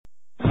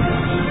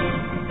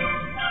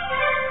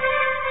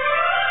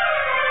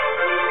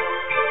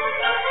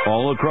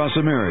all across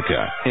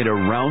America and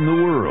around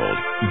the world,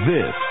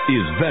 this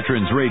is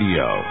Veterans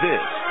Radio.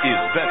 This is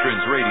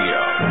Veterans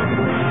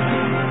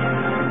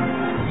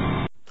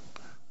Radio.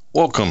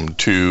 Welcome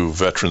to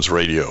Veterans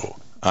Radio.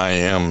 I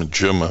am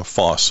Jim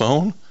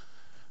Fossone.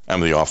 I'm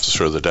the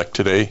officer of the deck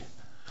today.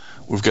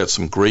 We've got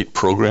some great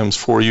programs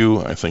for you.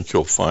 I think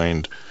you'll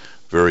find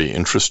very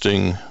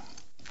interesting.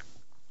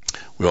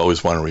 We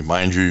always want to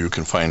remind you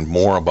can find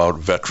more about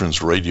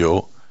Veterans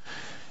Radio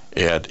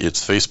at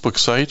its Facebook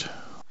site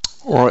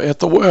or at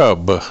the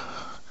web.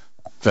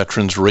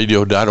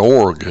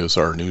 Veteransradio.org is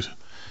our new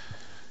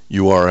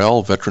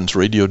URL,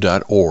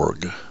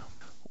 veteransradio.org,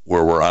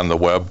 where we're on the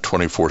web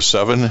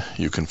 24/7.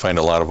 You can find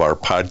a lot of our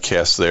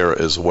podcasts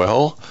there as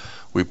well.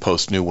 We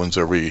post new ones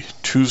every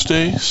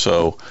Tuesday,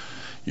 so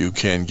you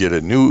can get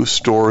a new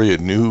story, a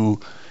new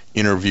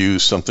interview,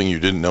 something you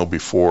didn't know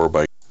before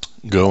by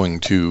going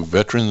to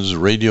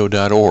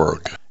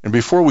veteransradio.org. And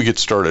before we get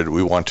started,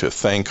 we want to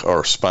thank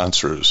our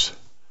sponsors.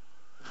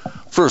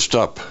 First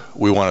up,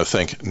 we want to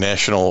thank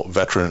National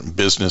Veteran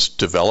Business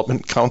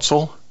Development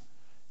Council,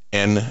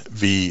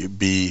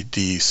 nvbdc.org.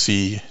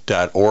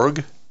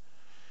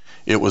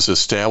 It was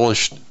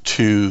established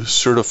to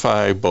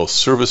certify both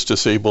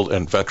service-disabled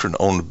and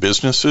veteran-owned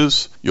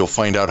businesses. You'll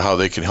find out how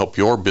they can help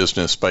your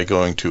business by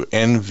going to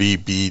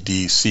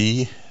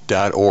nvbdc.org.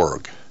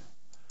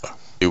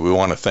 We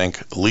want to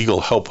thank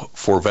Legal Help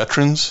for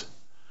Veterans.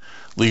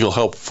 Legal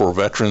Help for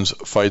Veterans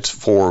fights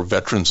for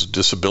veterans'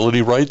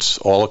 disability rights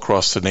all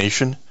across the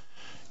nation.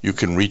 You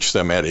can reach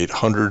them at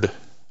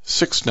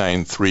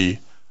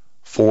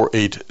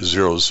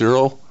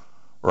 800-693-4800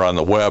 or on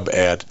the web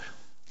at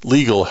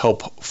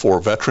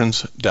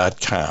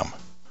legalhelpforveterans.com.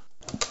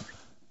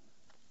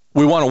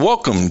 We want to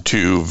welcome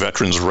to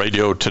Veterans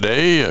Radio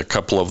today a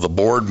couple of the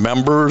board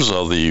members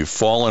of the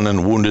Fallen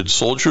and Wounded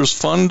Soldiers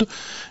Fund,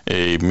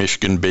 a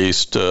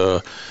Michigan-based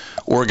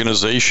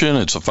organization.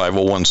 It's a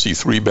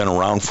 501c3, been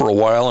around for a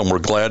while, and we're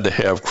glad to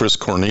have Chris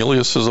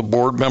Cornelius as a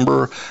board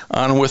member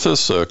on with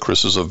us.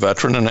 Chris is a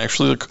veteran and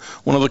actually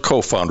one of the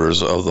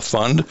co-founders of the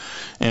fund,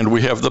 and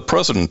we have the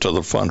president of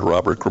the fund,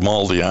 Robert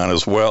Grimaldi, on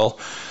as well.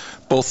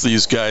 Both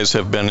these guys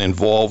have been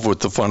involved with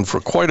the fund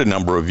for quite a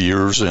number of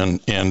years,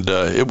 and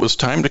it was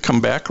time to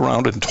come back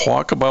around and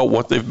talk about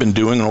what they've been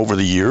doing over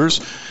the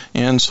years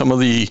and some of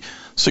the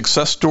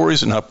success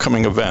stories and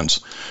upcoming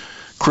events.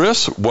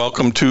 Chris,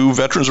 welcome to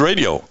Veterans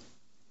Radio.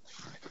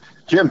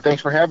 Jim,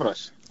 thanks for having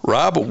us.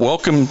 Rob,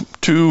 welcome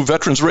to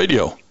Veterans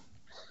Radio.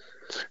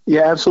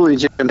 Yeah, absolutely,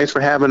 Jim. Thanks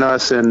for having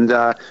us. And,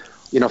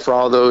 for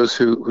all those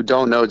who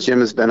don't know,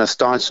 Jim has been a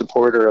staunch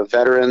supporter of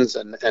veterans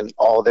and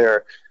all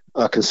their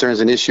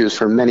concerns and issues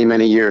for many,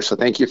 many years. So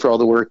thank you for all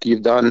the work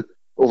you've done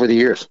over the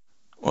years.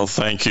 Well,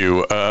 thank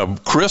you.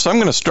 Chris, I'm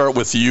going to start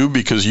with you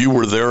because you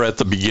were there at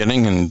the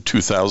beginning in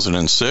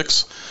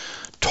 2006.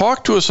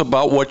 Talk to us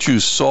about what you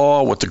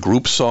saw, what the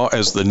group saw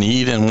as the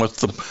need, and what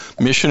the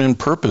mission and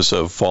purpose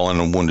of Fallen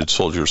and Wounded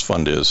Soldiers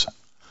Fund is.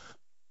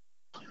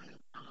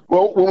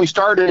 Well, when we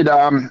started,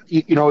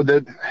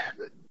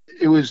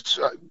 it was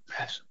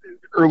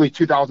early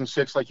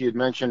 2006, like you had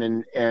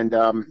mentioned, and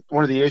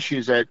one of the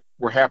issues that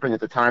were happening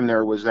at the time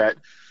there was that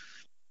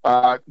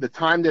the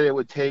time that it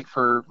would take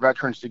for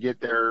veterans to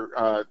get their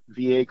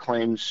VA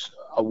claims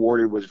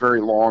awarded was very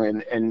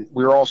long, and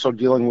we were also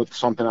dealing with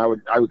something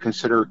I would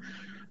consider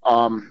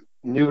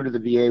new to the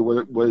VA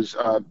was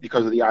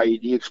because of the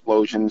IED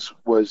explosions,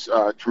 was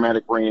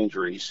traumatic brain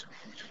injuries.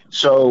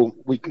 So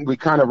we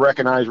kind of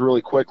recognized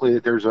really quickly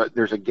that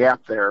there's a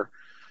gap there,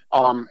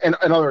 and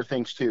other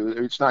things too.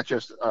 It's not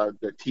just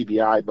the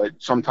TBI, but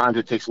sometimes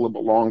it takes a little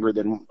bit longer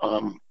than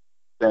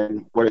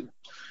what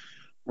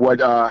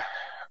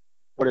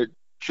it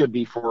should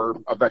be for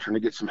a veteran to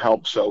get some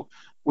help. So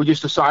we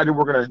just decided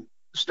we're going to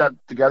step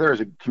together as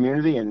a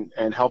community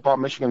and help out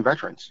Michigan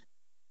veterans.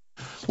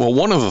 Well,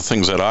 one of the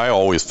things that I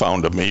always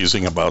found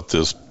amazing about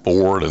this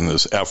board and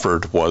this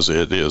effort was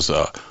it is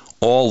a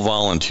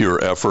all-volunteer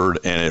effort,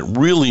 and it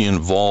really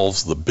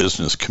involves the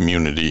business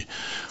community.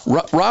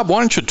 Rob, why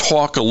don't you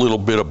talk a little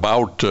bit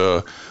about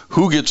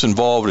who gets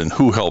involved and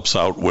who helps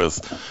out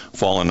with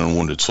Fallen and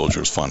Wounded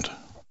Soldiers Fund?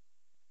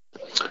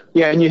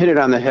 Yeah, and you hit it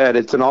on the head.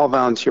 It's an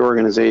all-volunteer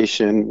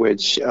organization,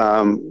 which,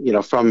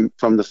 from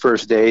the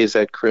first days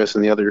that Chris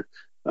and the other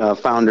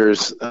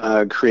founders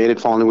created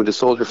Fallen and Wounded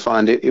Soldier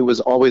Fund, it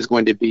was always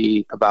going to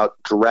be about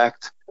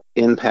direct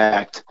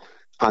impact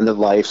on the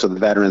lives of the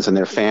veterans and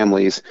their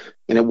families,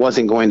 and it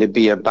wasn't going to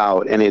be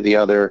about any of the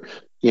other,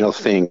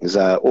 things.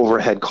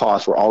 Overhead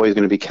costs were always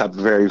going to be kept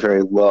very,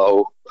 very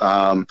low.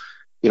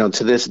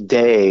 To this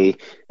day,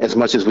 as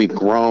much as we've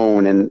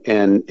grown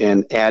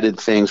and added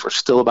things, we're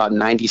still about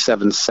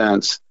 97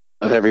 cents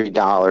of every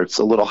dollar. It's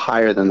a little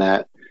higher than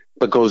that,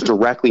 but goes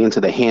directly into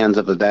the hands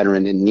of a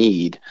veteran in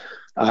need.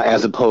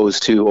 As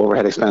opposed to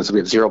overhead expenses. We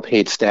have zero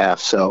paid staff.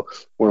 So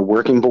we're a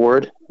working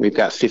board. We've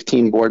got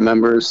 15 board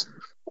members.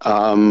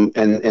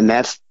 And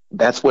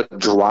that's what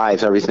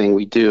drives everything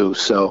we do.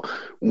 So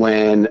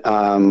when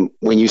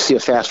you see a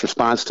fast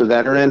response to a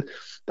veteran,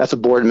 that's a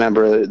board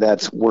member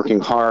that's working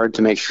hard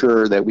to make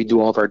sure that we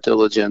do all of our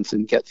diligence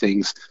and get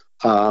things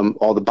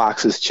all the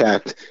boxes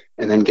checked,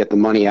 and then get the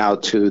money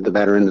out to the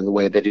veteran in the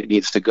way that it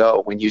needs to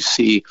go. When you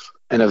see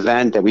an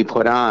event that we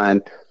put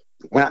on,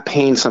 we're not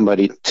paying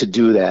somebody to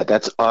do that.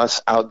 That's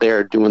us out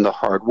there doing the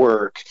hard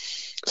work.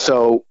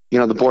 So,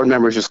 the board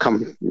members just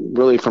come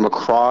really from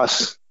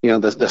across,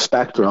 the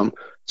spectrum,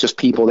 just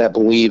people that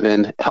believe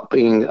in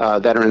helping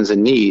veterans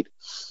in need.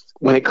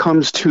 When it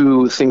comes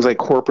to things like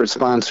corporate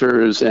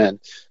sponsors and,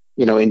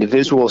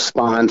 individual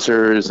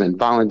sponsors and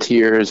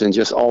volunteers and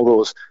just all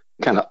those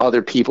kind of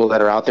other people that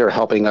are out there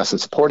helping us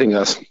and supporting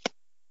us,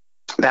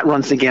 that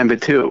runs the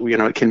gambit too.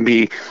 It can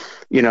be,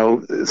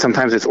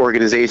 sometimes it's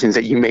organizations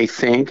that you may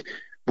think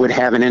would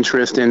have an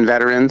interest in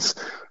veterans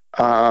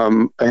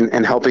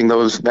and helping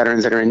those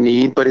veterans that are in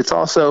need. But it's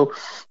also,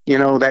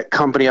 that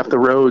company up the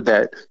road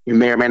that you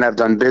may or may not have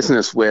done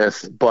business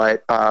with,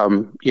 but,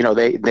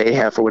 they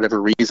have, for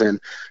whatever reason,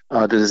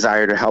 the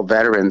desire to help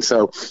veterans.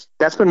 So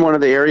that's been one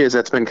of the areas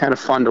that's been kind of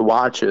fun to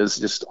watch, is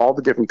just all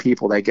the different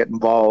people that get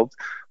involved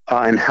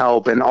and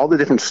help, and all the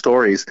different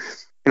stories.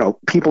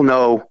 People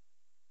know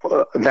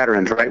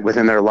veterans, right,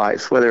 within their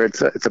lives, whether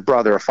it's a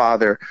brother, a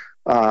father,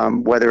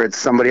 whether it's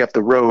somebody up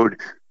the road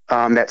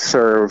that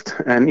served,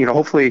 and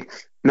hopefully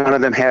none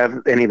of them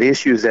have any of the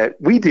issues that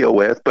we deal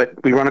with, but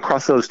we run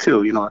across those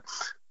too.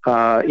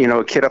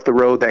 A kid up the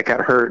road that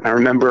got hurt, and I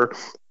remember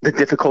the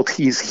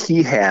difficulties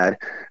he had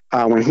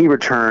when he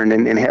returned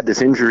and had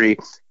this injury,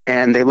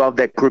 and they love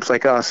that groups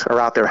like us are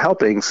out there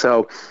helping.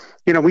 So,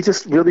 we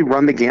just really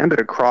run the gambit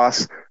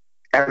across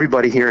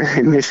everybody here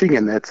in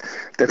Michigan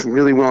that's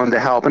really willing to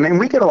help. And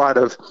we get a lot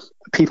of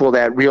people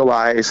that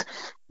realize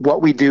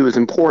what we do is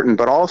important,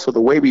 but also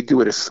the way we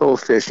do it is so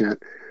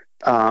efficient.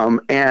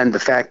 And the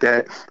fact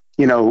that,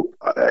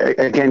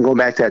 again, going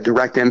back to that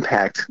direct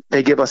impact,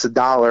 they give us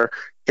 $1,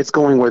 it's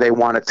going where they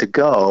want it to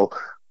go.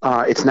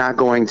 It's not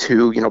going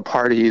to,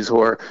 parties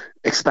or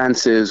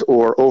expenses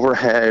or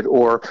overhead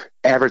or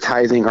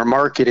advertising or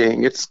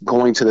marketing. It's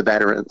going to the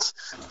veterans.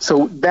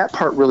 So that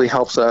part really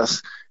helps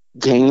us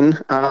gain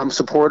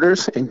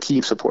supporters and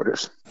keep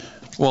supporters.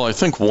 Well, I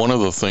think one of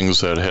the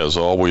things that has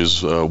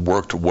always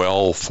worked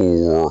well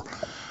for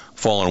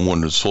Fallen and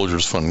Wounded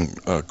Soldiers Fund,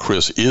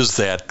 Chris, is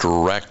that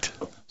direct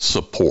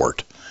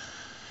support.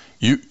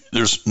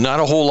 There's not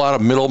a whole lot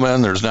of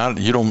middlemen.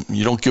 You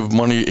don't give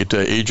money to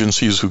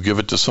agencies who give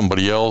it to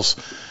somebody else.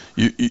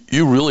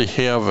 You really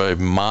have a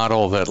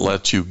model that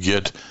lets you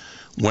get,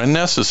 when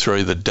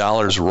necessary, the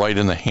dollars right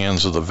in the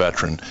hands of the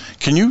veteran.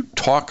 Can you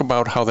talk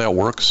about how that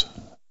works?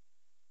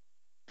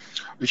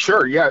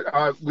 Sure.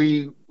 Yeah.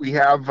 We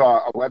have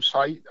a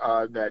website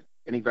that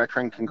any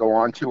veteran can go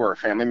on to, or a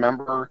family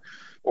member,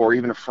 or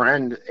even a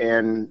friend,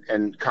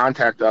 and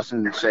contact us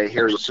and say,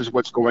 here, this is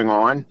what's going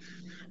on.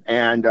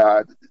 And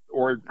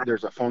or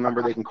there's a phone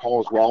number they can call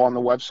as well on the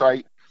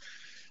website.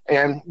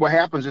 And what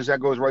happens is that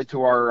goes right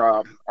to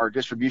our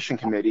distribution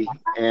committee,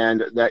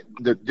 and that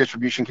the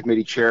distribution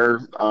committee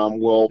chair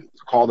will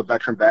call the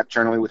veteran back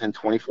generally within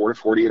 24 to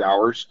 48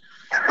 hours.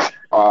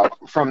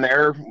 From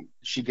there,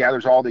 she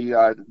gathers all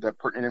the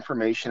pertinent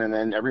information, and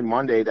then every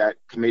Monday that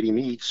committee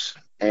meets,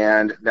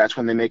 and that's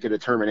when they make a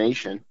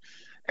determination.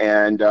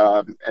 And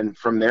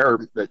from there,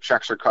 the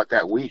checks are cut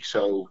that week.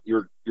 So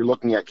you're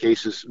looking at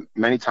cases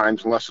many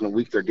times in less than a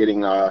week. They're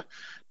getting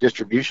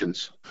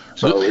distributions.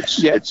 So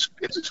it's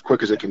as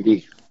quick as it can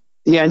be.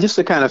 Yeah, and just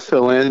to kind of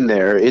fill in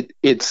there,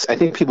 it's I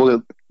think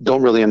people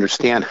don't really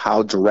understand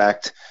how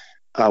direct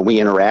we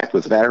interact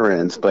with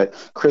veterans. But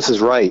Chris is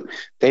right.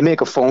 They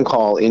make a phone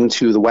call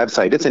into the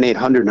website. It's an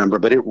 800 number,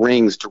 but it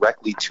rings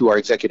directly to our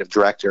executive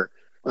director,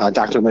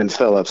 Dr. Lynn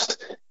Phillips.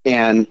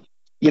 And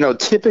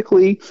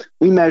typically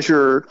we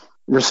measure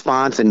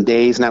response in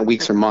days, not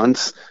weeks or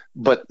months,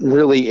 but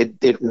really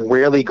it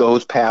rarely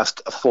goes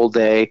past a full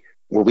day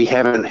where we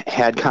haven't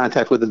had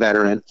contact with the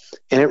veteran,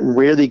 and it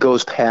rarely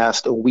goes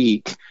past a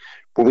week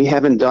where we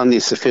haven't done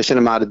the sufficient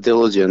amount of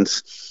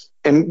diligence.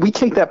 And we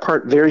take that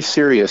part very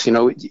serious.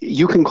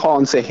 You can call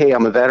and say, hey,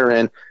 I'm a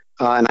veteran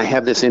and I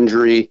have this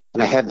injury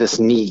and I have this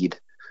need.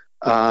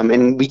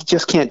 And we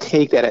just can't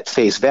take that at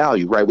face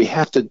value, right? We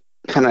have to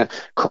kind of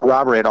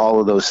corroborate all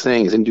of those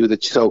things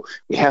and so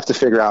we have to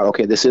figure out,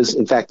 okay, this is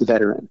in fact the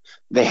veteran.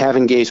 They have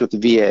engaged with the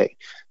VA.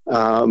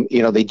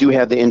 They do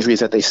have the injuries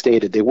that they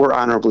stated. They were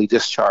honorably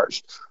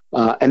discharged.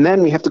 And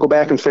then we have to go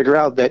back and figure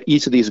out that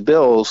each of these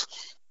bills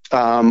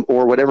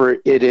or whatever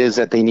it is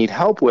that they need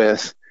help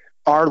with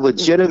are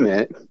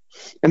legitimate.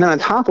 And then on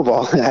top of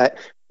all that,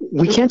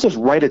 we can't just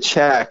write a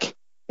check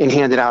and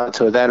hand it out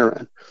to a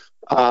veteran.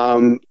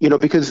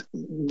 Because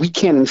we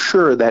can't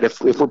ensure that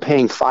if we're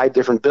paying 5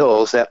 different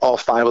bills, that all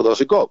 5 of those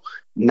would go.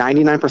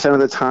 99% of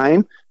the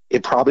time,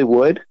 it probably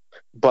would,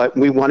 but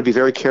we want to be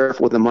very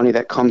careful with the money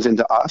that comes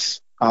into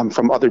us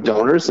from other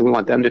donors, and we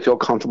want them to feel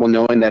comfortable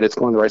knowing that it's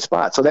going to the right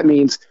spot. So that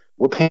means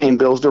we're paying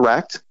bills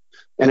direct.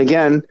 And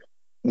again,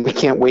 we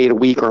can't wait a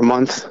week or a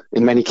month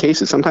in many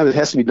cases. Sometimes it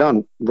has to be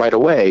done right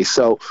away.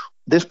 So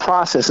this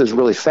process is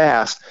really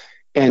fast.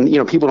 And,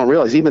 people don't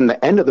realize even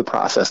the end of the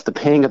process, the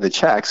paying of the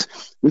checks,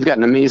 we've got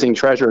an amazing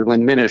treasurer,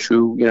 Lynn Minish,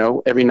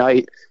 who, every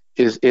night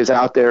is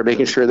out there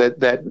making sure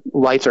that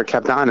lights are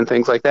kept on and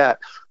things like that,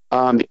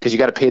 because you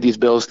got to pay these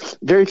bills.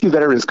 Very few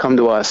veterans come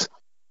to us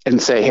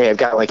and say, hey, I've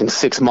got in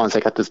 6 months, I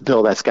got this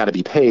bill that's got to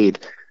be paid.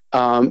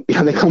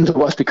 They come to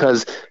us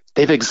because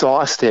they've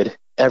exhausted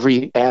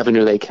every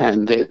avenue they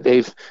can.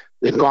 They've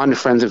gone to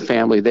friends and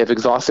family. They've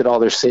exhausted all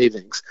their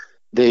savings.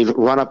 They've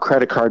run up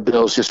credit card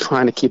bills just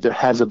trying to keep their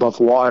heads above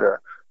water.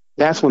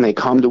 That's when they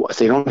come to us.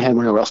 They don't have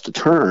anywhere else to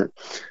turn.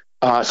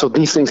 So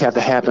these things have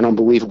to happen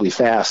unbelievably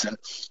fast. And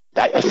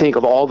I think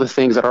of all the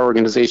things that our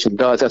organization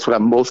does, that's what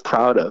I'm most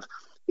proud of,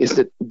 is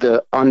that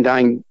the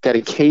undying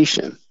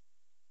dedication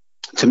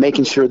to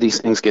making sure these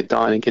things get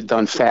done and get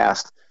done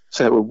fast,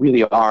 so that we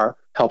really are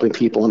helping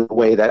people in a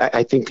way that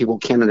I think people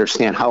can't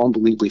understand how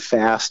unbelievably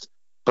fast,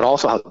 but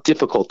also how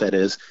difficult that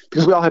is,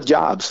 because we all have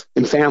jobs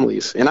and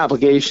families and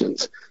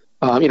obligations.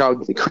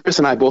 Chris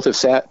and I both have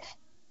sat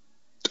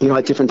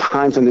at different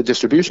times in the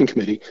distribution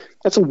committee.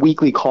 That's a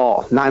weekly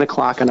call,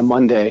 9:00 on a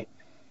Monday.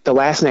 The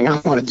last thing I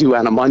want to do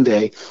on a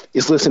Monday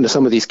is listen to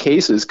some of these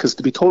cases, because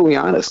to be totally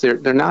honest, they're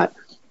not,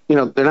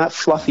 they're not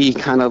fluffy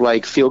kind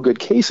of feel good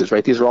cases,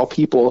 right? These are all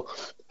people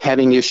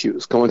having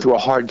issues, going through a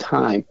hard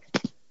time.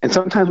 And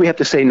sometimes we have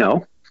to say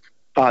no.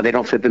 They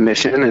don't fit the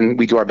mission, and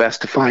we do our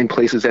best to find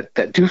places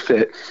that do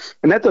fit.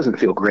 And that doesn't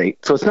feel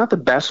great. So it's not the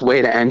best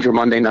way to end your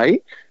Monday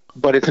night,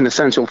 but it's an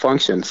essential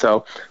function.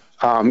 So,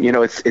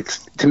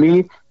 it's to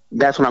me,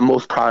 that's what I'm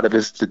most proud of,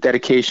 is the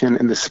dedication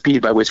and the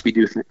speed by which we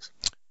do things.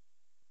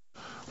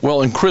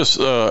 Well, and Chris,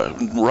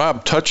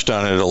 Rob touched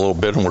on it a little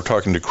bit, and we're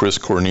talking to Chris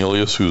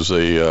Cornelius, who's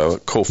a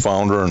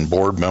co-founder and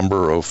board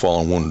member of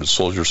Fallen Wounded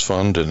Soldiers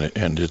Fund,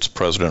 and its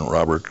president,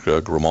 Robert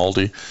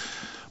Grimaldi.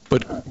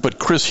 But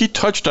Chris, he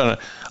touched on it.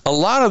 A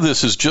lot of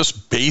this is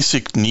just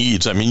basic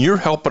needs. I mean, you're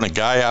helping a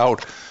guy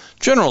out,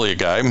 generally a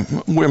guy,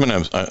 women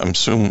I'm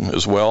assuming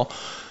as well,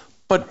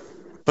 but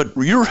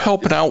you're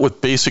helping out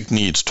with basic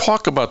needs.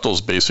 Talk about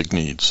those basic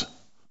needs.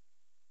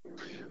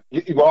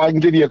 Well, I can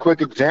give you a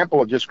quick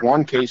example of just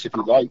one case if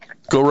you'd like.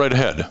 Go right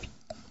ahead.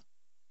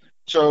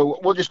 So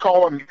we'll just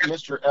call him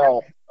Mr.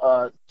 L.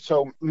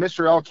 So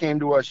Mr. L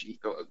came to us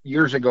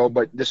years ago,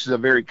 but this is a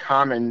very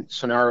common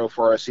scenario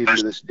for us even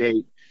to this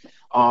date.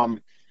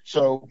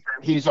 So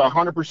he's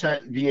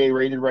 100% VA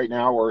rated right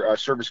now, or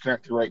service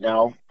connected right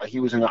now.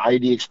 He was in an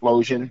IED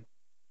explosion,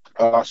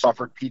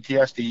 suffered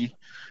PTSD,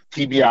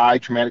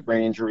 TBI, traumatic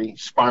brain injury,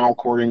 spinal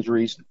cord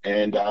injuries,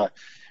 and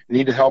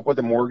needed help with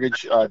the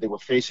mortgage. They were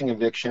facing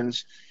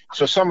evictions.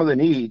 So some of the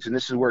needs, and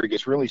this is where it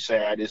gets really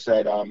sad, is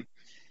that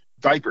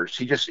diapers.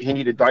 He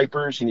needed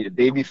diapers, he needed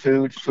baby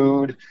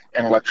food,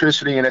 and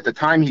electricity. And at the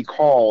time he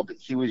called,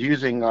 he was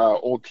using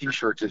old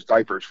T-shirts as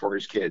diapers for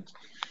his kids.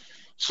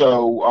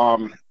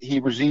 So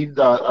he received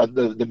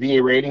the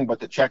VA rating,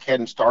 but the check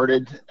hadn't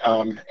started,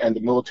 and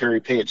the military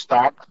pay had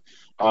stopped.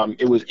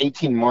 It was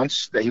 18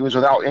 months that he was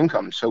without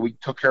income. So we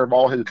took care of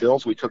all his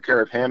bills. We took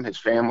care of him, his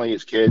family,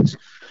 his kids,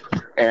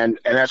 and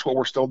that's what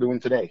we're still doing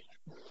today.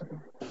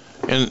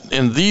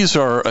 And these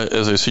are,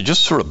 as I say,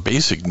 just sort of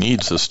basic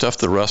needs, the stuff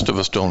the rest of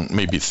us don't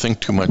maybe think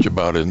too much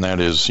about, and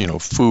that is,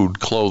 food,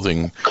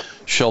 clothing,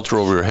 shelter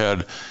over your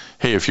head.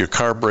 Hey, if your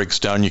car breaks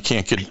down, you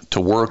can't get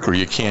to work, or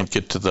you can't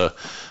get to the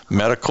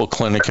medical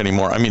clinic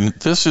anymore. I mean,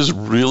 this is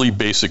really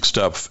basic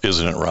stuff,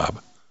 isn't it,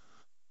 Rob?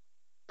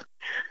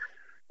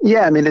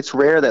 Yeah, I mean, it's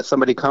rare that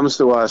somebody comes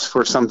to us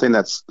for something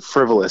that's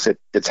frivolous.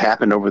 It's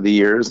happened over the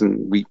years,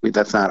 and we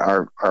that's not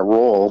our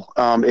role.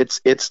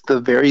 It's the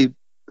very,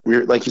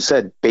 like you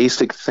said,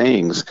 basic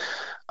things.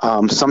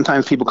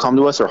 Sometimes people come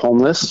to us are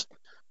homeless,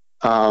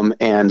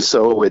 and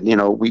so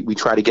we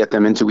try to get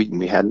them into.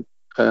 We had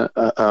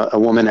a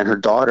woman and her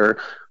daughter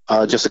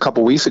just a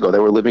couple weeks ago. They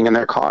were living in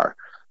their car,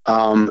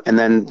 and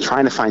then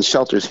trying to find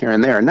shelters here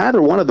and there. And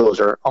neither one of those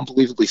are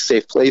unbelievably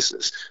safe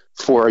places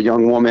for a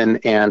young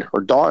woman and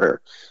her daughter.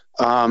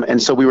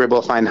 And so we were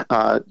able to find,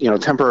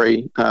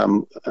 temporary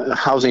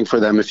housing for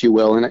them, if you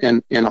will,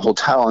 in a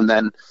hotel, and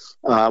then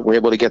we're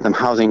able to get them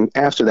housing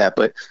after that.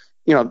 But,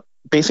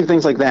 basic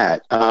things like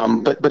that.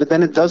 But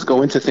then it does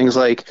go into things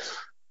like,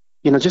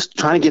 just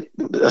trying to get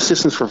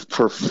assistance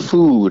for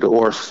food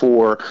or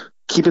for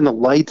keeping the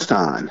lights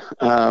on,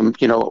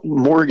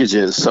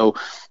 mortgages. So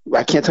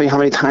I can't tell you how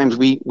many times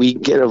we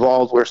get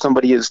involved where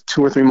somebody is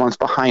 2 or 3 months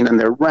behind on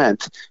their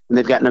rent and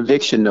they've got an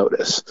eviction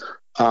notice.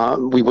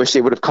 We wish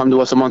they would have come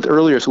to us a month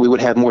earlier so we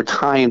would have more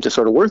time to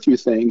sort of work through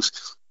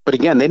things. But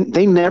again,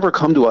 they never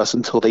come to us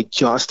until they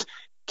just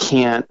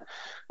can't,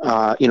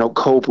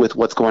 cope with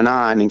what's going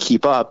on and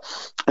keep up.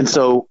 And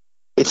so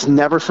it's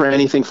never for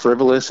anything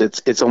frivolous.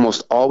 It's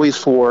almost always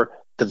for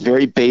the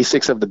very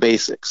basics of the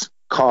basics: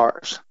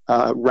 cars,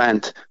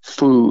 rent,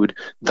 food,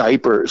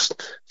 diapers,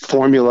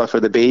 formula for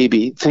the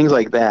baby, things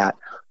like that.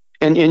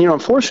 And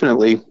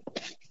unfortunately,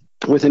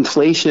 with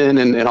inflation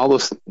and all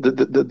those,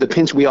 the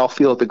pinch we all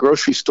feel at the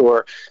grocery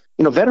store,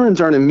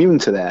 veterans aren't immune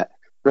to that,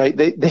 right?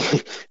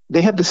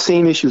 They have the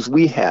same issues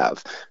we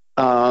have,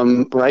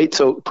 right?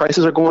 So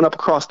prices are going up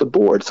across the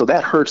board. So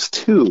that hurts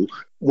too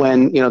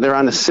when, they're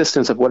on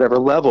assistance of whatever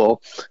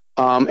level.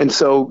 And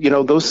so,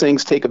 those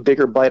things take a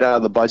bigger bite out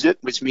of the budget,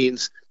 which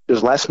means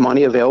there's less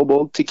money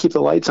available to keep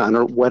the lights on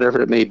or whatever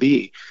it may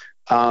be.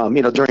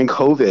 During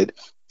COVID,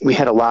 we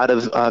had a lot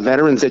of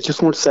veterans that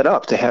just weren't set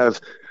up to have,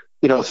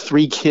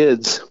 3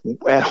 kids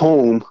at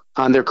home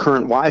on their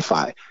current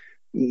Wi-Fi.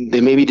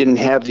 They maybe didn't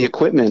have the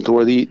equipment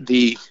or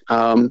the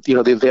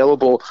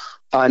available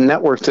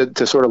network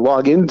to sort of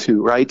log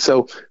into, right?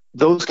 So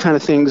those kind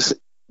of things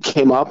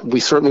came up. We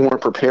certainly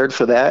weren't prepared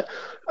for that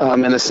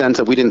in the sense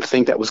that we didn't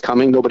think that was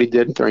coming. Nobody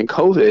did during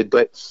COVID,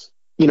 but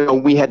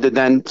we had to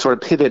then sort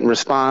of pivot and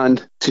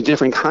respond to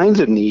different kinds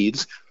of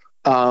needs.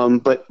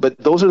 But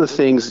those are the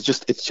things.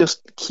 It's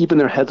just keeping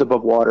their heads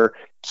above water,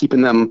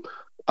 keeping them,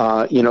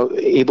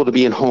 able to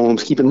be in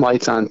homes, keeping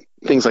lights on,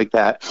 things like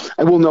that.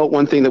 I will note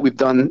one thing that we've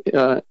done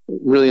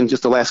really in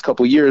just the last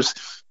couple of years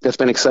that's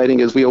been exciting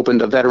is we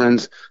opened a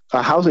veterans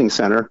housing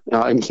center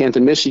in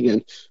Canton,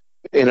 Michigan,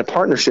 in a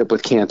partnership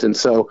with Canton.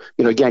 So,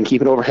 again,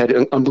 keeping overhead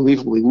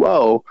unbelievably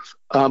low,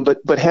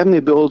 but having the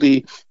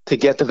ability to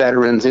get the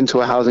veterans into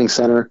a housing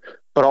center,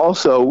 but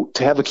also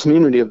to have a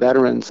community of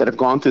veterans that have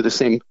gone through the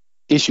same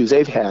issues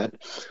they've had,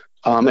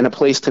 and a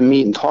place to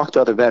meet and talk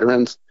to other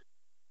veterans,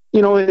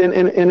 in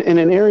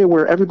an area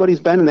where everybody's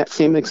been in that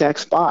same exact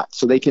spot,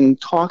 so they can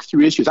talk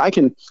through issues. I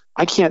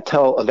can't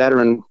tell a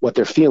veteran what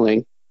they're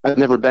feeling. I've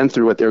never been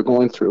through what they're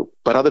going through,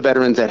 but other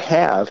veterans that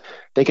have,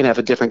 they can have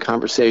a different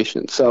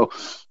conversation. So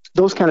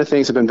those kind of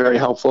things have been very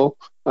helpful,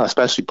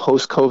 especially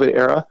post-COVID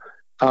era.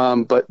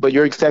 But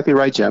you're exactly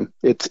right, Jim.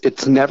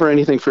 It's never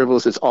anything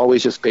frivolous. It's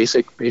always just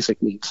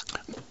basic needs.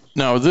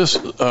 Now, this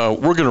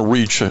we're going to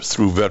reach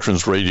through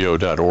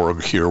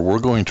veteransradio.org here. We're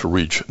going to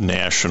reach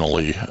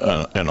nationally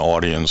an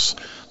audience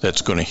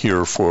that's going to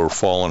hear for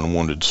Fallen and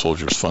Wounded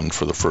Soldiers Fund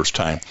for the first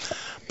time.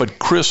 But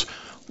Chris,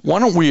 why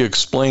don't we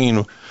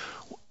explain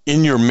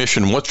in your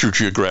mission, what's your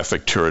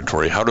geographic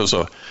territory? How does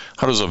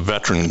a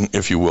veteran,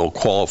 if you will,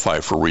 qualify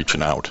for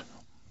reaching out?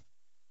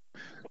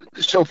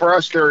 So for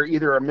us, they're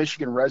either a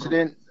Michigan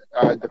resident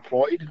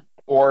deployed,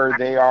 or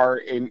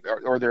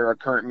they're a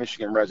current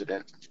Michigan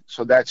resident.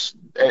 So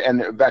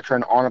and a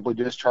veteran honorably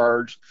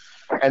discharged.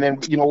 And then,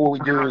 what we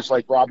do is,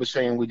 like Rob was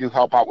saying, we do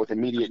help out with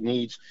immediate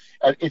needs.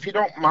 If you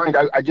don't mind,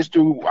 I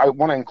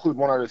want to include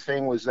one other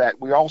thing, was that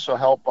we also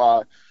help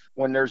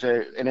when there's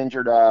an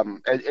injured,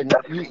 and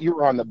you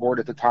were on the board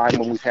at the time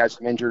when we've had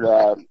some injured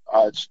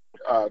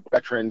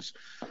veterans.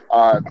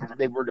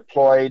 They were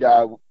deployed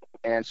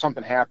and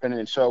something happened,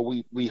 and so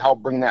we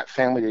help bring that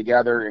family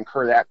together,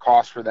 incur that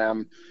cost for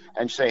them,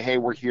 and say, hey,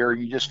 we're here.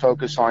 You just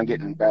focus on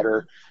getting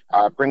better.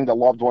 Bring the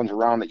loved ones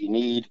around that you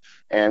need,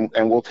 and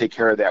we'll take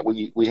care of that.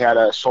 We had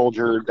a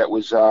soldier that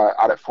was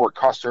out at Fort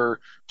Custer,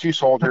 2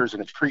 soldiers,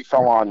 and a tree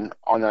fell on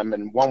them,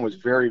 and one was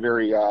very,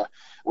 very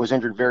was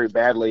injured very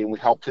badly, and we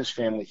helped his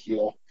family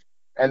heal.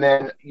 And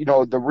then,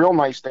 the real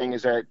nice thing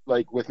is that,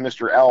 like with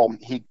Mr. L,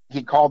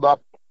 he called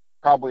up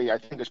I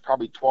think it's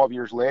probably 12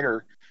 years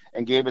later,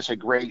 and gave us a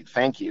great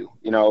thank you.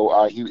 He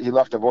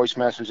left a voice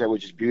message that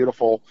was just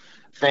beautiful,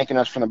 thanking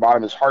us from the bottom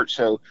of his heart.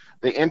 So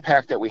the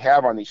impact that we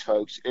have on these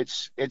folks,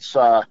 it's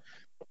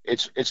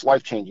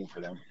life-changing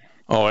for them.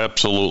 Oh,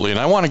 absolutely. And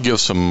I want to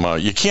give some,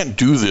 you can't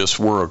do this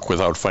work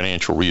without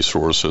financial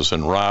resources.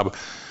 And Rob,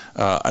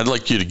 I'd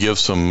like you to give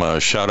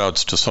some shout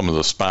outs to some of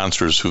the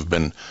sponsors who've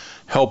been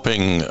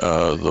helping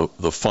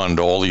the fund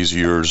all these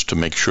years to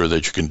make sure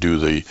that you can do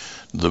the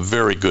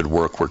very good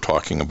work we're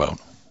talking about.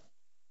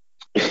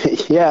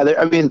 Yeah,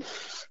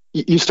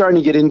 you're starting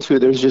to get into it.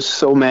 There's just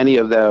so many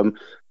of them.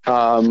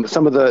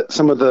 Some of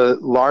the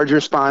larger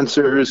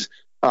sponsors,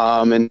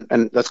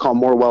 and let's call them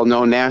more well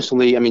known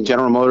nationally.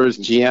 General Motors,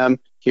 GM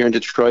here in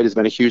Detroit has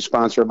been a huge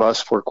sponsor of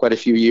us for quite a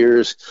few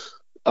years.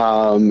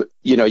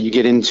 You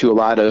get into a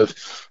lot of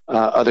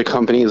other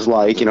companies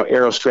like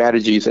Aero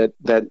Strategies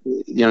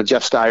that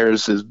Jeff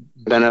Stiers has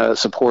been a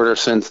supporter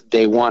since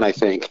day one, I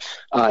think,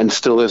 and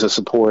still is a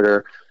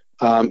supporter.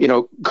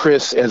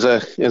 Chris, as a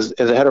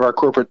head of our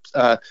corporate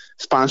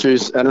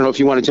sponsors, I don't know if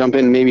you want to jump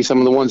in, maybe some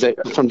of the ones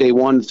that from day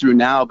one through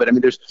now, but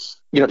there's,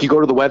 if you go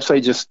to the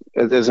website, just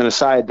as an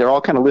aside, they're all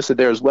kind of listed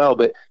there as well.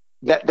 But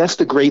that's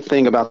the great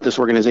thing about this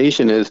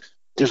organization is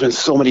there's been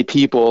so many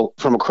people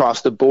from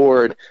across the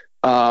board,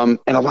 and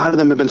a lot of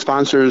them have been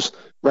sponsors,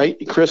 right?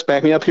 Chris,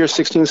 back me up here,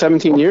 16,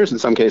 17 years in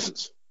some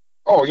cases.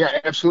 Oh,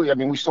 yeah,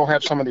 absolutely. We still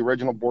have some of the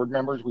original board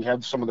members. We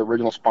have some of the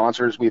original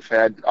sponsors. We've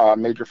had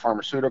Major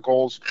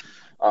Pharmaceuticals,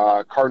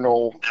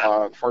 Cardinal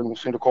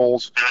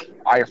Pharmaceuticals,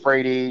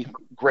 IAFRAD,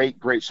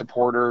 great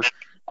supporter.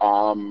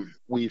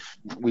 We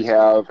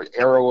have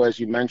Aero, as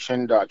you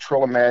mentioned,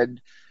 Trillamed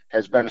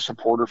has been a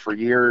supporter for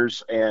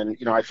years, and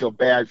I feel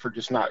bad for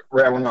just not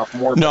rattling off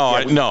more.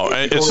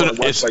 It's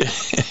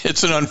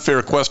an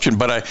unfair question,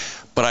 but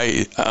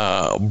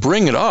I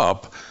bring it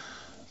up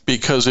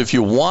because if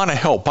you want to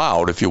help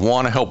out, if you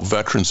want to help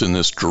veterans in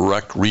this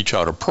direct reach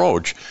out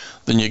approach,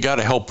 then you got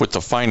to help with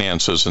the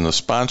finances, and the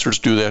sponsors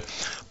do that,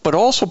 but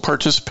also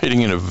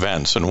participating in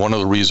events. And one of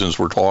the reasons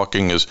we're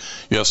talking is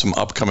you have some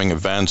upcoming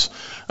events.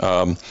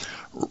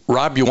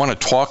 Rob, you want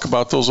to talk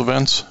about those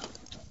events?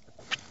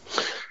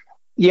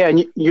 Yeah,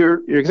 and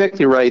you're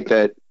exactly right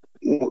that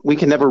we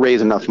can never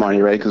raise enough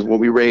money, right? Because what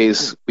we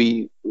raise,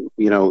 we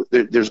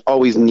there's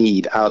always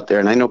need out there.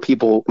 And I know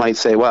people might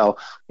say, well,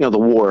 the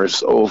war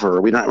is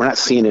over. We're not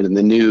seeing it in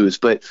the news.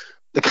 But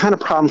the kind of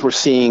problems we're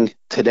seeing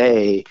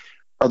today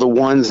are the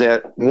ones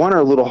that, one, are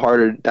a little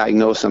harder to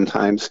diagnose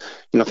sometimes.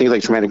 Things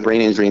like traumatic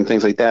brain injury and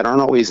things like that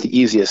aren't always the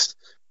easiest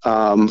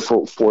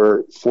for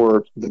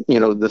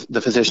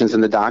the physicians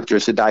and the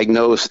doctors to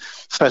diagnose,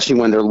 especially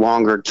when they're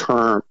longer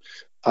term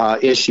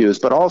issues.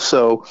 But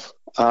also,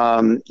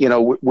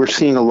 we're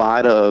seeing a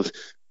lot of,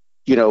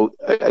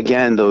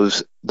 again,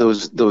 those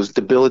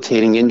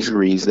debilitating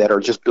injuries that are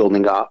just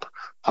building up.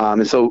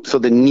 And so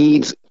the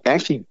need's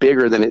actually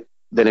bigger than it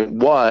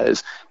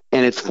was,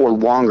 and it's for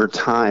longer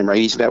time, right?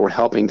 Each that we're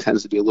helping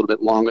tends to be a little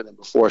bit longer than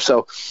before.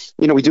 So,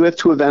 we do have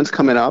 2 events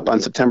coming up. On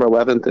September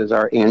 11th is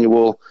our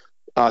annual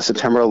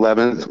September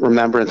 11th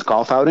Remembrance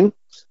Golf Outing.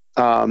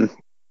 And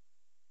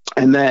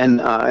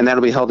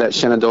that'll be held at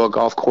Shenandoah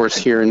Golf Course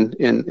here in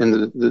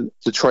the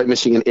Detroit,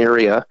 Michigan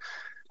area.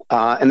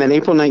 And then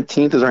April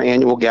 19th is our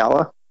annual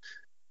gala.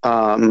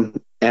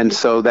 And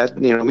so that,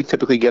 we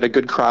typically get a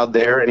good crowd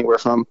there, anywhere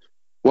from,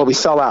 we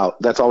sell out.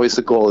 That's always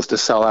the goal, is to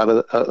sell out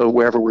of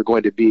wherever we're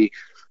going to be.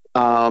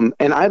 And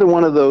either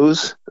one of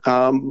those,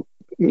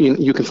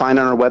 you can find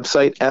on our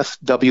website,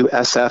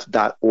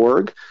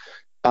 fwsf.org.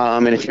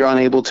 And if you're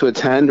unable to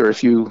attend, or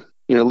if you're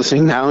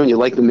listening now and you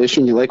like the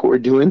mission, you like what we're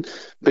doing,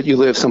 but you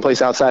live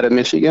someplace outside of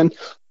Michigan,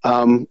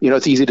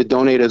 it's easy to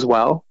donate as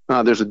well.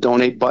 There's a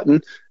donate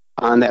button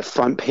on that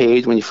front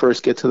page when you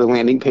first get to the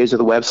landing page of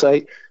the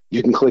website.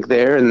 You can click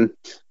there, and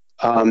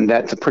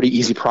that's a pretty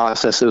easy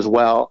process as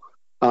well.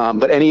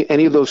 But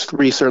any of those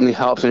 3 certainly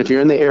helps. And if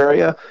you're in the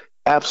area,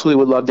 absolutely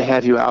would love to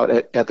have you out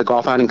at the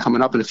golf outing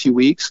coming up in a few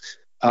weeks.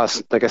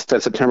 Like I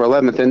said, September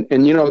 11th.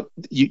 And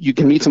you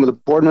can meet some of the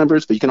board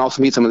members, but you can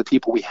also meet some of the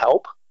people we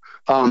help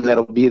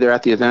that'll be there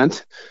at the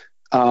event.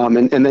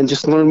 And then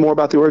just learn more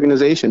about the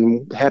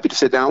organization. Happy to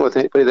sit down with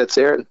anybody that's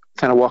there and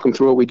kind of walk them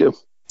through what we do.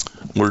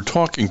 We're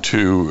talking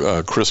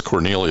to Chris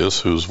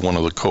Cornelius, who's one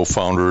of the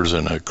co-founders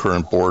and a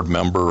current board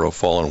member of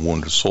Fallen and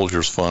Wounded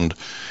Soldiers Fund.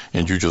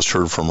 And you just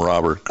heard from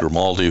Robert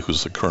Grimaldi,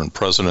 who's the current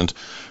president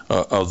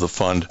of the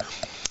fund.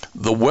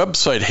 The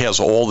website has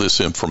all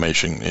this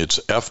information. It's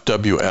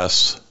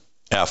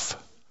FWSF,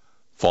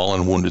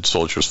 Fallen and Wounded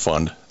Soldiers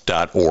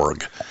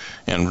Fund.org.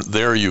 And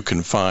there you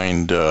can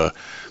find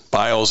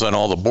bios on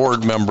all the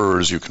board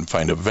members. You can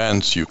find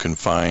events. You can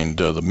find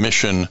the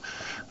mission.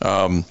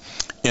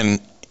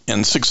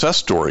 And success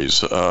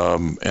stories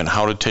and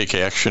how to take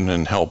action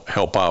and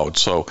help out.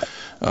 So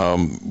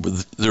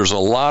there's a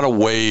lot of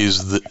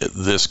ways that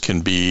this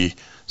can be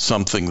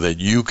something that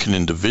you can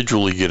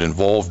individually get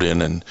involved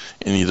in and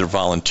either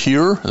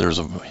volunteer. There's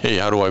hey,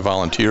 how do I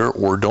volunteer,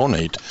 or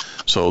donate?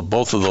 So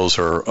both of those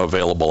are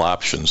available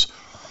options.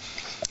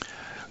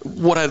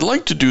 What I'd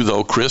like to do,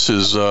 though, Chris,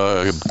 is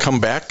come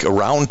back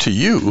around to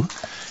you.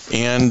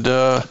 And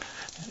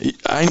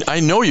I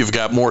know you've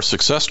got more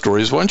success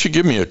stories. Why don't you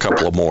give me a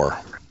couple of more?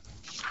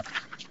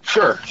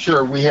 Sure.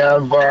 We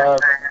have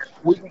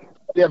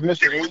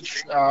Mr.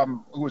 H,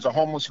 who was a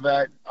homeless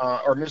vet,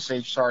 or Miss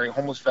H, sorry,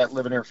 homeless vet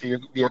living in her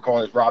vehicle,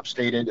 as Rob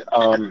stated,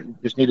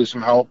 just needed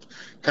some help,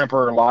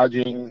 temporary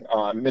lodging.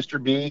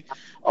 Mr. B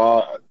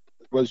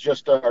was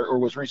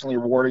recently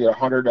awarded a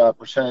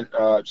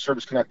 100%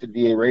 service-connected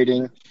VA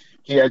rating.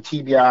 He had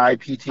TBI,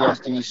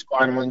 PTSD,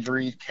 spinal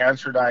injury,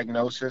 cancer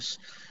diagnosis.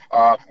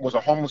 Was a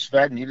homeless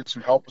vet, needed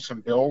some help with some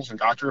bills and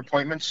doctor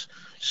appointments.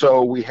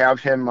 So we have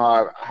him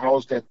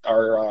housed at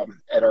our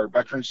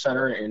Veterans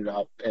Center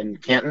in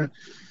Canton,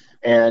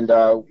 and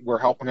we're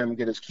helping him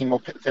get his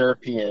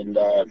chemotherapy and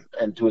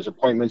to his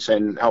appointments,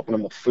 and helping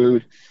him with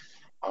food.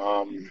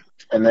 And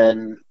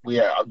then we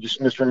have just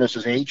Mr. and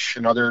Mrs. H,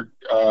 another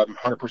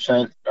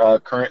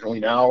 100% currently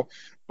now,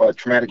 but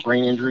traumatic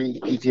brain injury,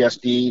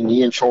 PTSD,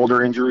 knee and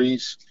shoulder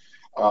injuries.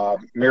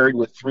 Married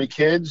with 3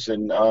 kids,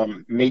 and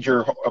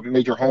major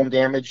home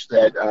damage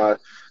that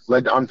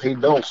led to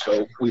unpaid bills.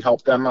 So we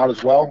helped them out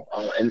as well.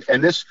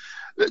 And this,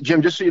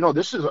 Jim, just so you know,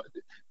 this is,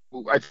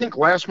 I think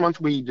last month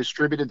we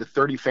distributed to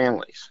 30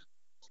 families.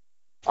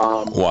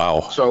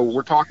 Wow. So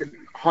we're talking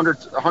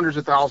hundreds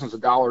of thousands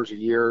of dollars a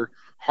year,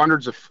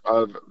 hundreds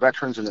of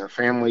veterans and their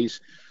families.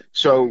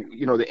 So,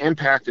 the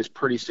impact is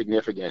pretty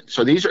significant.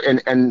 So these are,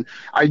 and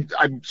I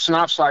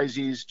synopsize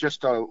these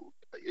just to,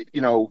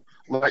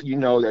 let you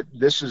know that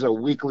this is a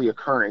weekly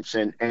occurrence.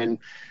 And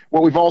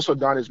what we've also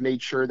done is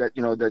made sure that,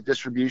 the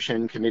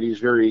distribution committee is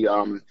very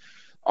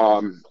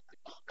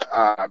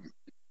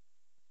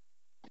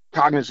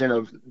cognizant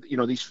of,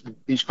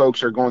 these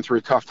folks are going through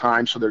a tough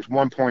time. So there's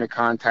one point of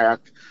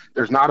contact.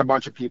 There's not a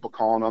bunch of people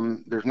calling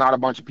them. There's not a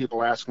bunch of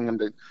people asking them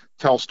to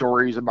tell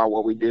stories about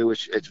what we do.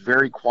 It's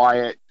very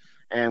quiet,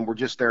 and we're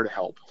just there to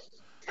help.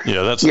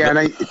 Yeah,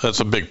 that's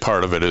a big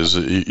part of it, is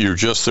you're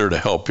just there to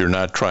help. You're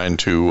not trying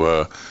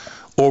to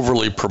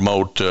overly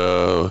promote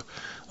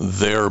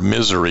their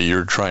misery.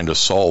 You're trying to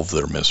solve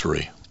their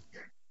misery.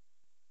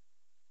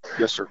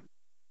 Yes, sir.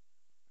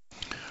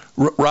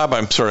 Rob,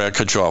 I'm sorry I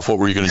cut you off. What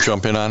were you going to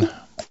jump in on?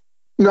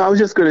 No, I was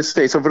just going to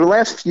say, so for the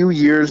last few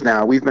years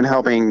now, we've been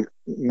helping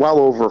well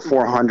over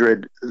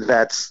 400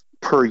 vets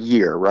per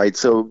year, right?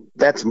 So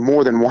that's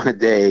more than one a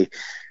day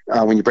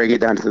when you break it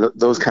down to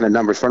those kind of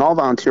numbers. For an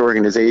all-volunteer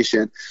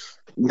organization,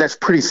 that's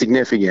pretty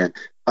significant,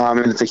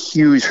 and it's a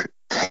huge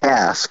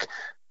task.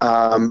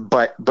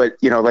 But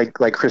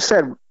like Chris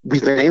said,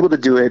 we've been able to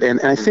do it,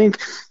 and I think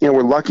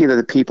we're lucky that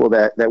the people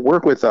that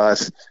work with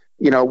us,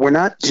 we're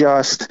not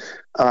just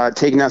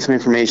taking out some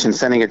information,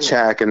 sending a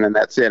check, and then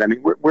that's it. I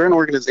mean, we're an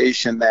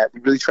organization that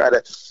we really try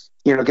to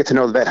get to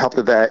know the vet, help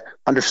the vet,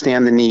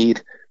 understand the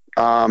need.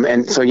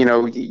 And so,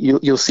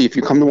 you'll see if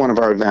you come to one of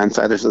our events,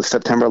 either the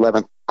September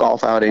 11th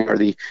golf outing or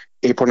the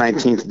April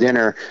 19th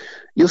dinner,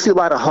 you'll see a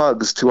lot of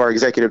hugs to our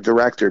executive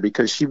director,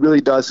 because she really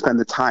does spend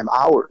the time,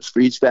 hours for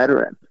each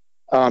veteran,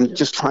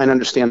 just trying to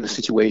understand the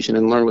situation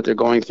and learn what they're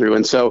going through.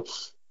 And so,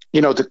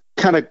 to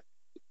kind of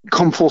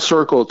come full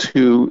circle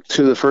to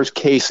the first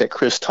case that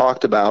Chris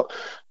talked about,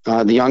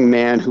 the young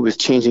man who was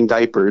changing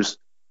diapers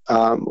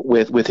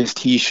with his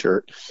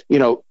T-shirt.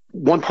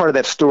 One part of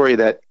that story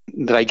that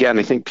again,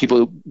 I think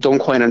people don't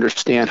quite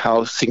understand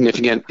how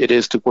significant it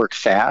is to work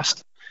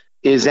fast,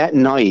 is that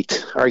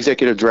night our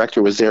executive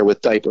director was there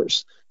with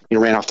diapers.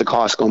 Ran off to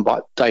Costco and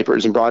bought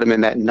diapers and brought him in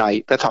that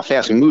night. That's how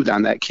fast we moved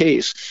on that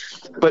case.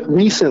 But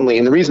recently,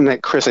 and the reason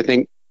that Chris, I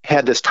think,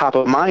 had this top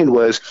of mind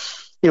was,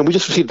 we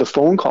just received a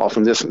phone call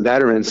from this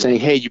veteran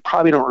saying, "Hey, you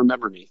probably don't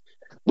remember me,"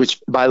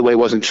 which, by the way,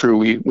 wasn't true.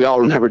 We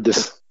all remembered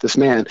this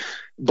man.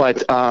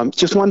 But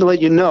just wanted to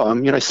let you know,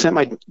 I sent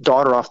my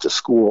daughter off to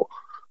school.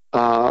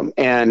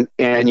 And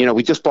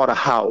we just bought a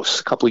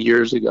house a couple of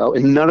years ago,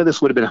 and none of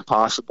this would have been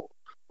possible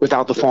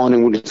without the Fallen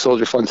and Wounded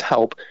Soldier Fund's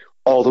help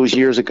all those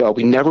years ago.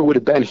 We never would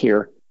have been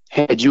here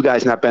had you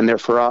guys not been there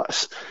for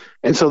us.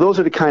 And so those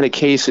are the kind of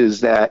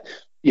cases that,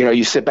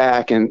 you sit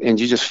back and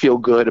you just feel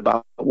good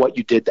about what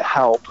you did to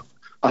help.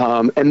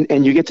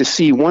 And you get to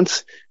see,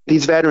 once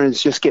these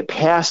veterans just get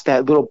past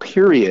that little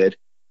period,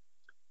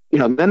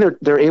 then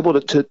they're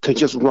able to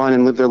just run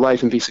and live their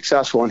life and be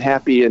successful and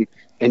happy and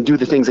do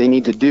the things they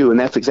need to do. And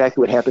that's exactly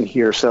what happened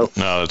here. So,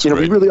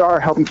 we really are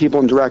helping people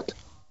in direct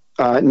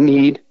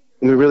need,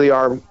 and we really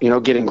are,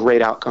 getting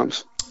great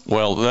outcomes.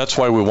 Well, that's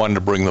why we wanted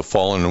to bring the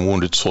Fallen and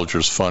Wounded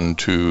Soldiers Fund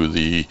to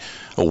the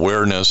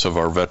awareness of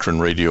our veteran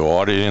radio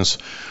audience.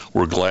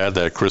 We're glad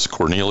that Chris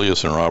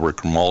Cornelius and Robert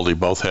Grimaldi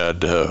both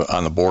had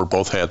on the board,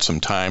 both had some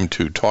time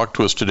to talk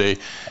to us today.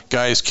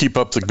 Guys, keep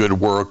up the good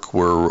work.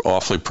 We're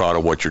awfully proud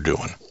of what you're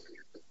doing.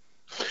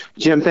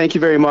 Jim, thank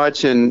you very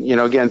much. And,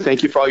 again,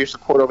 thank you for all your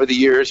support over the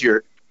years. You're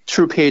a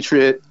true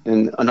patriot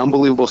and an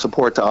unbelievable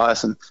support to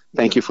us. And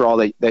thank you for all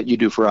that you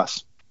do for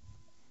us.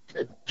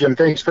 Jim,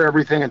 thanks for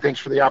everything, and thanks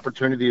for the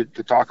opportunity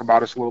to talk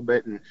about us a little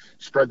bit and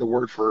spread the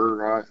word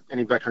for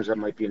any veterans that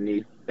might be in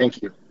need.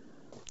 Thank you.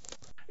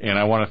 And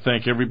I want to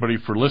thank everybody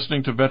for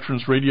listening to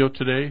Veterans Radio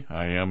today.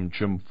 I am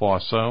Jim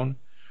Faussone.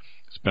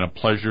 It's been a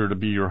pleasure to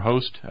be your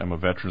host. I'm a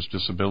veterans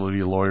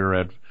disability lawyer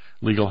at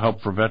Legal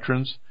Help for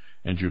Veterans,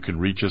 and you can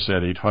reach us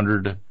at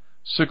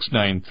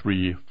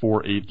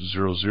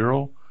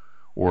 800-693-4800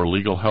 or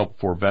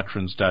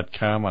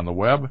legalhelpforveterans.com on the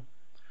web.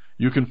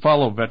 You can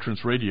follow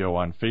Veterans Radio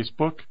on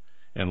Facebook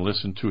and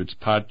listen to its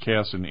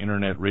podcasts and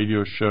internet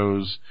radio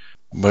shows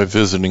by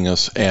visiting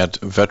us at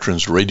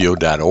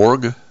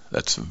veteransradio.org.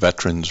 That's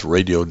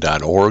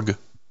veteransradio.org.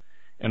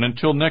 And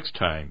until next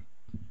time,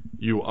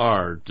 you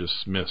are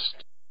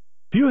dismissed.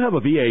 If you have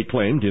a VA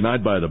claim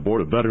denied by the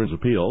Board of Veterans'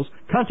 Appeals,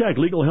 contact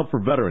Legal Help for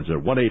Veterans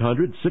at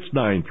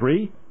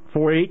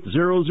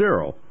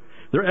 1-800-693-4800.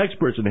 They're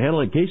experts in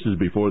handling cases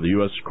before the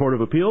U.S. Court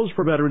of Appeals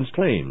for Veterans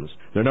Claims.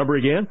 Their number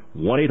again,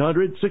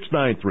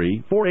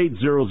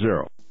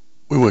 1-800-693-4800.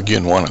 We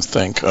again want to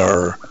thank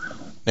our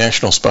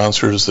national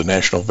sponsors, the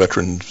National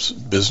Veterans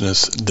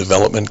Business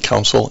Development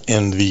Council,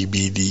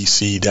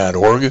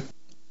 NVBDC.org,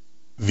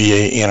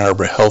 VA Ann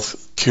Arbor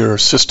Health Care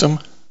System,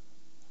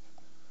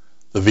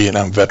 the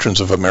Vietnam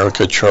Veterans of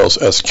America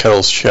Charles S.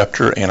 Kettles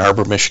Chapter, Ann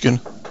Arbor, Michigan,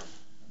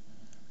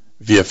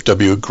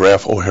 VFW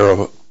Graf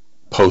O'Hara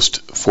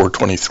Post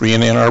 423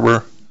 in Ann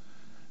Arbor,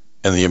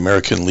 and the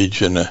American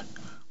Legion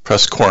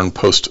Press Corn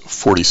Post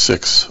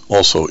 46,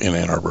 also in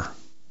Ann Arbor.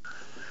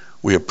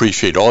 We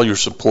appreciate all your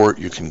support.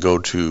 You can go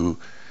to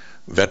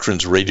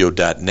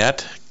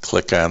veteransradio.net,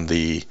 click on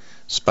the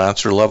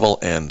sponsor level,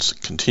 and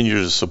continue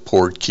to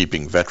support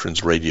keeping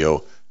Veterans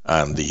Radio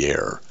on the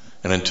air.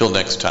 And until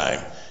next time,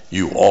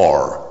 you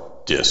are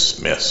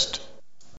dismissed.